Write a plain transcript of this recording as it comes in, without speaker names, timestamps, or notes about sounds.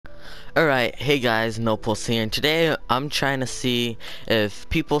Alright, hey guys, nopulsenp, and today I'm trying to see if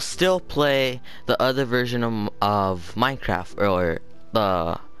people still play the other version of Minecraft, or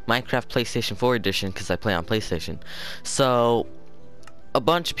the Minecraft PlayStation 4 edition, because I play on PlayStation. So, a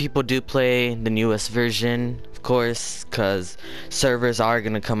bunch of people do play the newest version, of course, because servers are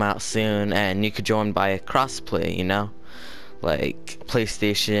going to come out soon, and you could join by crossplay, you know? Like,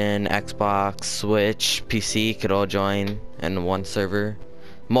 PlayStation, Xbox, Switch, PC could all join in one server.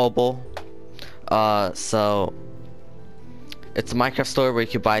 Mobile. So it's a Minecraft store where you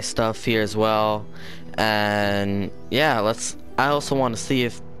can buy stuff here as well. And yeah, I also want to see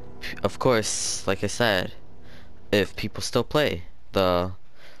if, of course, like I said, if people still play the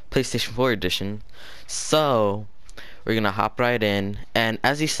PlayStation 4 edition. So we're gonna hop right in, and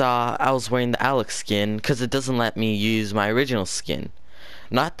as you saw, I was wearing the Alex skin because it doesn't let me use my original skin,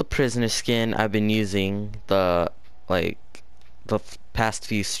 not the prisoner skin I've been using like the past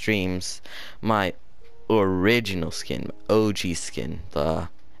few streams. My original skin, OG skin, the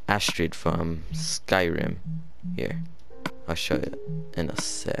Astrid from Skyrim. Here, I'll show you in a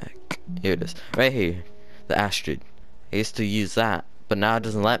sec. Here it is, right here, the Astrid. I used to use that, but now it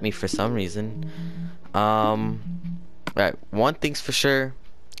doesn't let me for some reason. Right, one thing's for sure.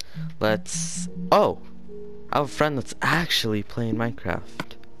 Oh, I have a friend that's actually playing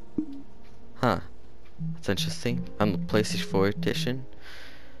Minecraft. Huh. That's interesting. On the PlayStation 4 edition.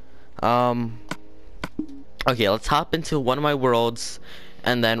 Okay, let's hop into one of my worlds,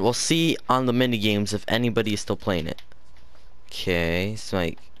 and then we'll see on the mini games if anybody is still playing it. Okay, it's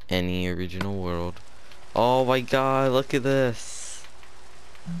like any original world. Oh my god, look at this.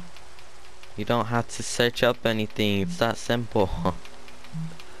 You don't have to search up anything. It's that simple.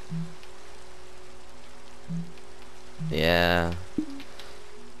 Yeah.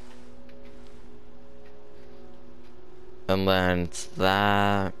 And then it's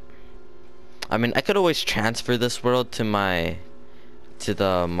that. I mean, I could always transfer this world to the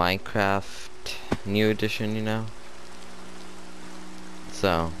Minecraft new edition, you know?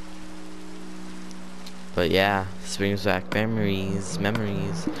 So. But yeah, this brings back memories.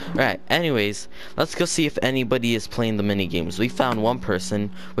 Alright, anyways, let's go see if anybody is playing the mini games. We found one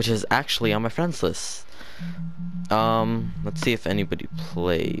person, which is actually on my friends list. Let's see if anybody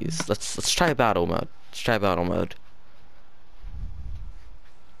plays. Let's try battle mode.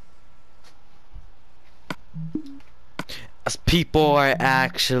 As people are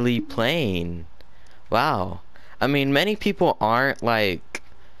actually playing. Wow. I mean, many people aren't like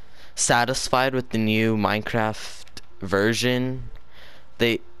satisfied with the new Minecraft version.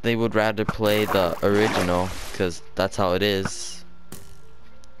 They would rather play the original because that's how it is.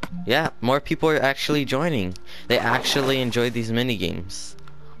 Yeah, more people are actually joining. They actually enjoy these mini games.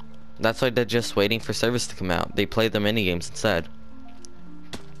 That's why they're just waiting for service to come out. They play the mini games instead.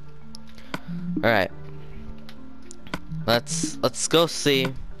 Alright. Let's go see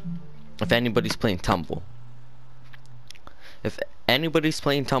if anybody's playing Tumble. If anybody's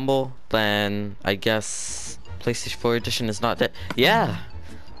playing Tumble, then I guess PlayStation 4 edition is not dead. Yeah,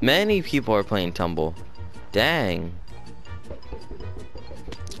 many people are playing Tumble. Dang.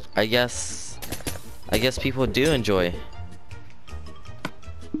 I guess people do enjoy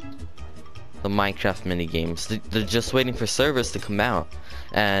the Minecraft mini games. They're just waiting for servers to come out,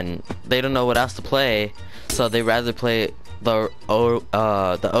 and they don't know what else to play, so they rather play the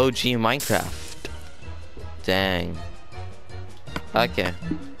OG Minecraft. Dang. Okay.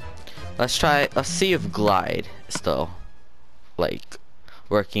 Let's see if Glide is still like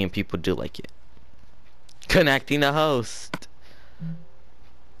working and people do like it. Connecting the host.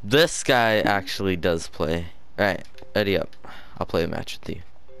 This guy actually does play. Alright, ready up. I'll play a match with you.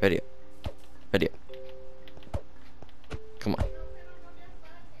 Ready up. Come on.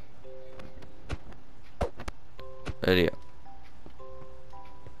 Ready up.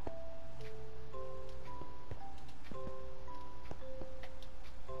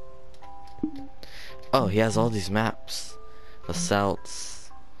 Oh, he has all these maps. The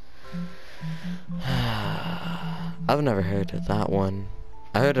Celts. I've never heard of that one.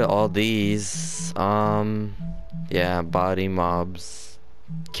 I heard of all these. Yeah, Body Mobs,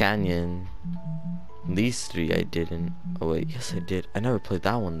 Canyon. These three I didn't. Oh wait, yes I did. I never played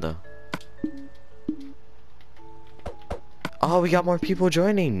that one though. Oh, we got more people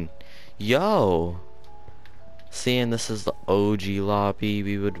joining. Yo. Seeing this is the OG lobby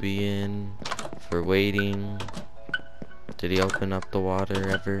we would be in for waiting. Did he open up the water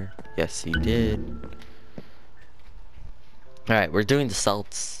ever? Yes, he did. Alright, we're doing the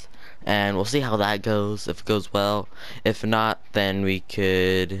Celts, and we'll see how that goes, if it goes well. If not, then we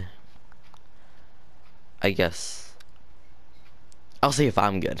could, I guess, I'll see if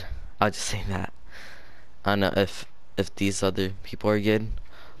I'm good. I'll just say that. I don't know if these other people are good.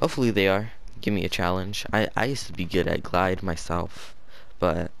 Hopefully they are. Give me a challenge. I used to be good at glide myself,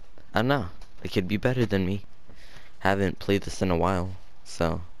 but I don't know. They could be better than me. Haven't played this in a while,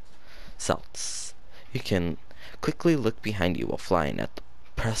 so Celts. You can quickly look behind you while flying at the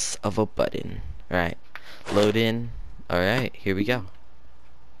press of a button. Alright. Load in. Alright, here we go.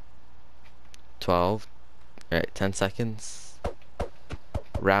 12. Alright, 10 seconds.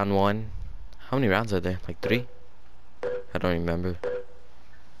 Round 1. How many rounds are there? Like 3? I don't remember.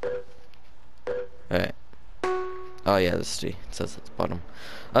 Alright. Oh yeah, there's 3. It says at the bottom.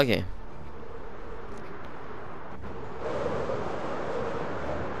 Okay.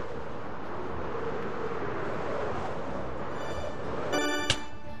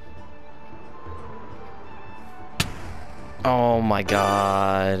 Oh my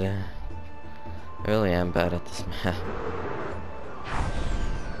god. I really am bad at this map.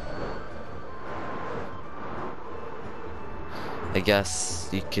 I guess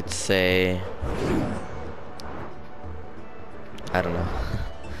you could say, I don't know.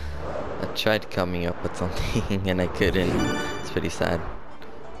 I tried coming up with something and I couldn't. It's pretty sad.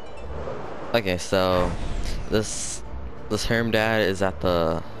 Okay, so this Herm dad is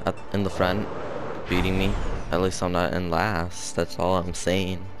in the front beating me. At least I'm not in last. That's all I'm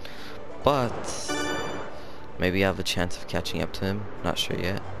saying. But maybe I have a chance of catching up to him. Not sure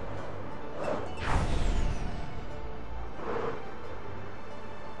yet.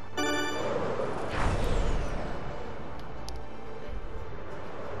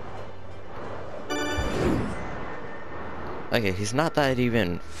 Okay, he's not that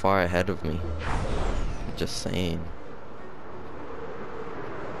even far ahead of me. Just saying.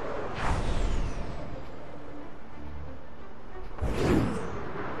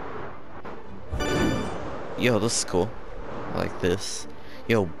 Yo, this is cool. I like this.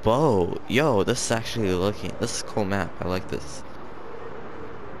 Yo, Bo. Yo, this is actually this is a cool map. I like this.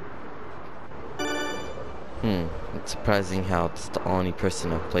 It's surprising how it's the only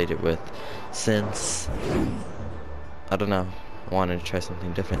person I've played it with since, I don't know, I wanted to try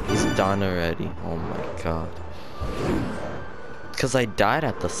something different. He's done already. Oh my god. Because I died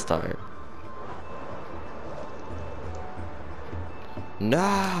at the start.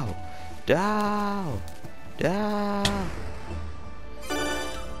 No! No! No!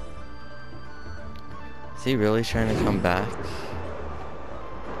 Is he really trying to come back?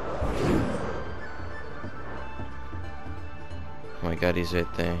 Oh my god, he's right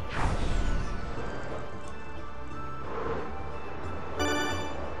there.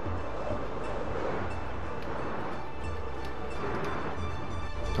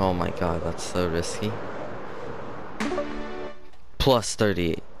 Oh my god, that's so risky. Plus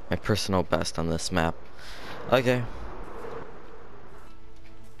 38, my personal best on this map. Okay.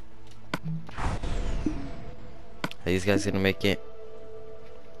 Are these guys gonna make it?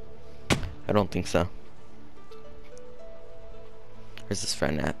 I don't think so. Where's his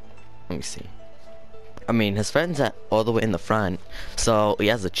friend at? Let me see. I mean, his friend's at all the way in the front, so he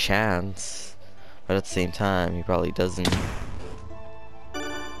has a chance. But at the same time, he probably doesn't.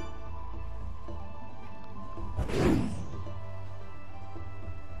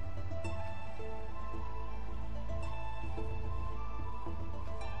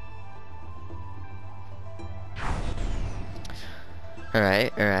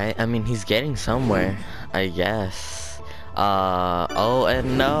 Alright. I mean, he's getting somewhere, I guess. Oh,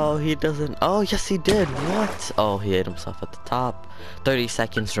 and no, he doesn't. Oh, yes, he did. What? Oh, he hit himself at the top. 30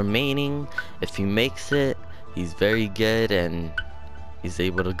 seconds remaining. If he makes it, he's very good and he's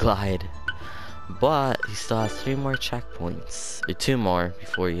able to glide. But he still has 3 more checkpoints, or 2 more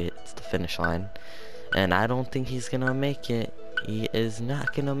before he hits the finish line. And I don't think he's gonna make it. He is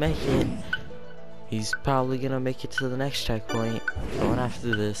not gonna make it. He's probably gonna make it to the next checkpoint. Going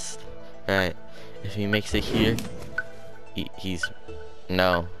after this. Alright, if he makes it here, he's...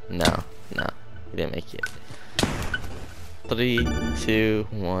 No. He didn't make it. 3, 2,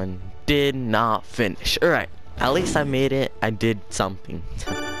 1. Did not finish. Alright, at least I made it. I did something.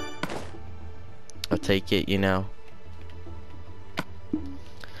 I'll take it, you know.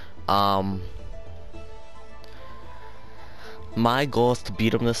 My goal is to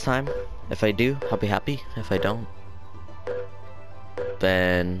beat him this time. If I do, I'll be happy. If I don't,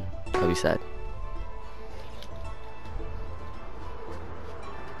 then I'll be sad.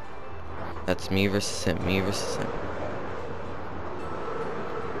 That's me versus him.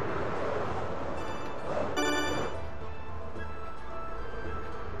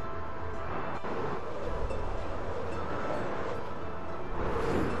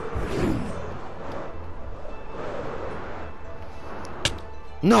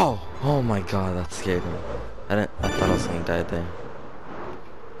 No! Oh my god, that scared me. I thought I was gonna die there.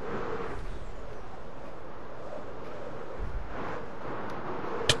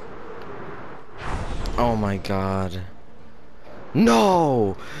 Oh my god.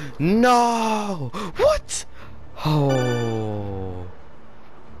 No! No! What? Oh.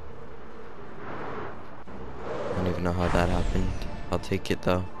 I don't even know how that happened. I'll take it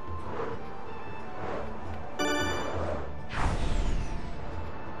though.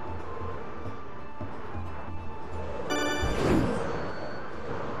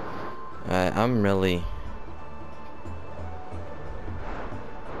 I'm really...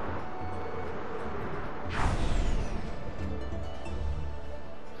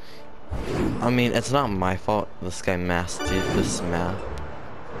 I mean, it's not my fault this guy mastered this map.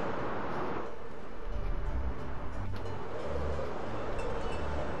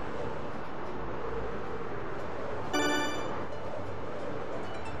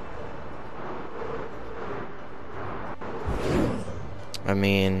 I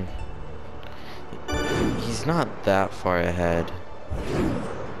mean, he's not that far ahead.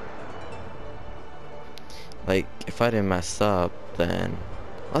 Like, if I didn't mess up, then...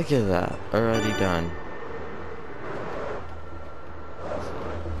 Look at that, already done.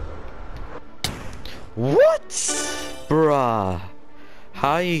 What? Bruh.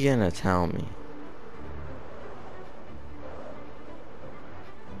 How are you gonna tell me?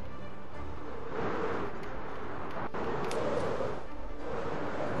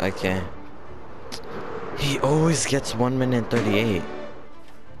 Okay. He always gets 1 minute 38.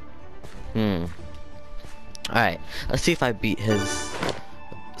 Alright, let's see if I beat his...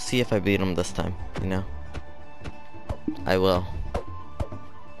 See if I beat him this time, you know? I will.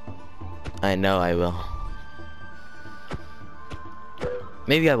 I know I will.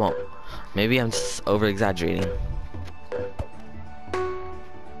 Maybe I won't. Maybe I'm just over-exaggerating. What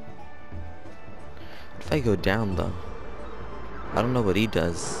if I go down, though? I don't know what he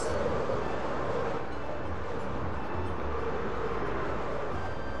does.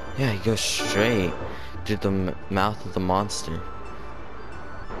 Yeah, he goes straight to the mouth of the monster.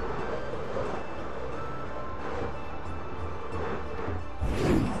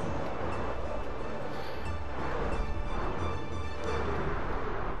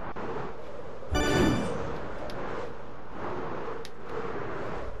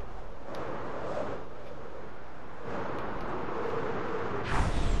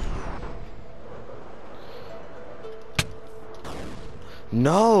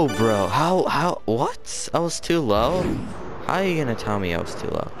 No, bro. What? I was too low? How are you gonna tell me I was too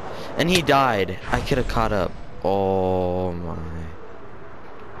low? And he died. I could have caught up. Oh my.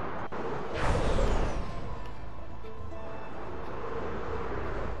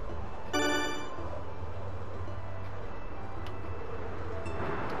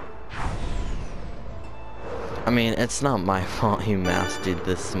 I mean, it's not my fault he mastered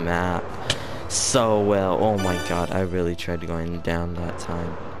this map so well. Oh my god, I really tried going down that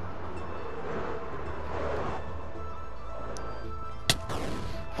time.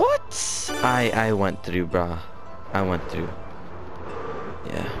 What? I went through, bruh. I went through.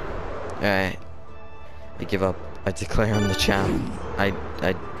 Yeah. Alright. I give up. I declare him the champ.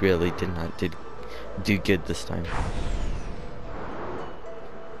 I really did not do good this time.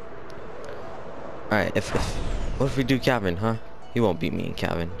 Alright, what if we do Kevin, huh? He won't beat me in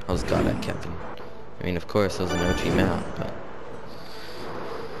Kevin. I was god at Kevin. I mean, of course, it was an OG map, but...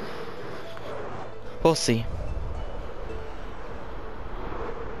 We'll see.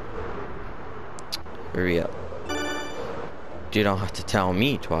 Hurry up. You don't have to tell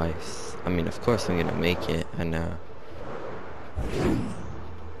me twice. I mean, of course I'm gonna make it, I know.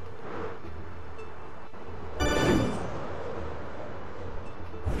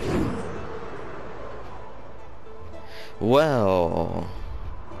 Well,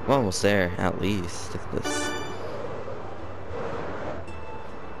 we're almost there, at least. Look at this.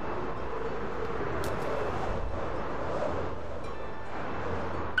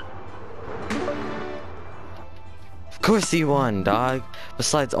 Of course he won, dog.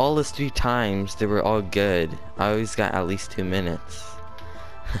 Besides, all his 3 times, they were all good. I always got at least 2 minutes.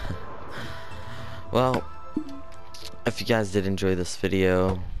 Well, if you guys did enjoy this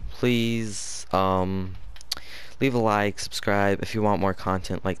video, please, leave a like, subscribe if you want more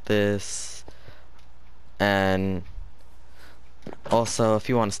content like this. And also, if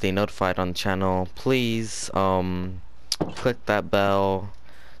you want to stay notified on the channel, please, click that bell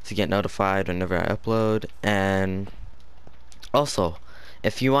to get notified whenever I upload. And also,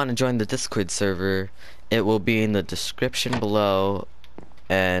 if you want to join the Discord server, it will be in the description below.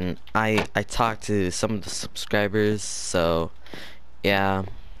 And I talked to some of the subscribers, so yeah,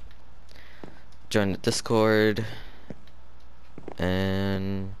 join the Discord,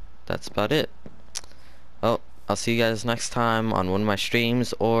 and that's about it. Oh, I'll see you guys next time on one of my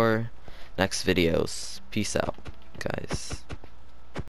streams or next videos. Peace out, guys.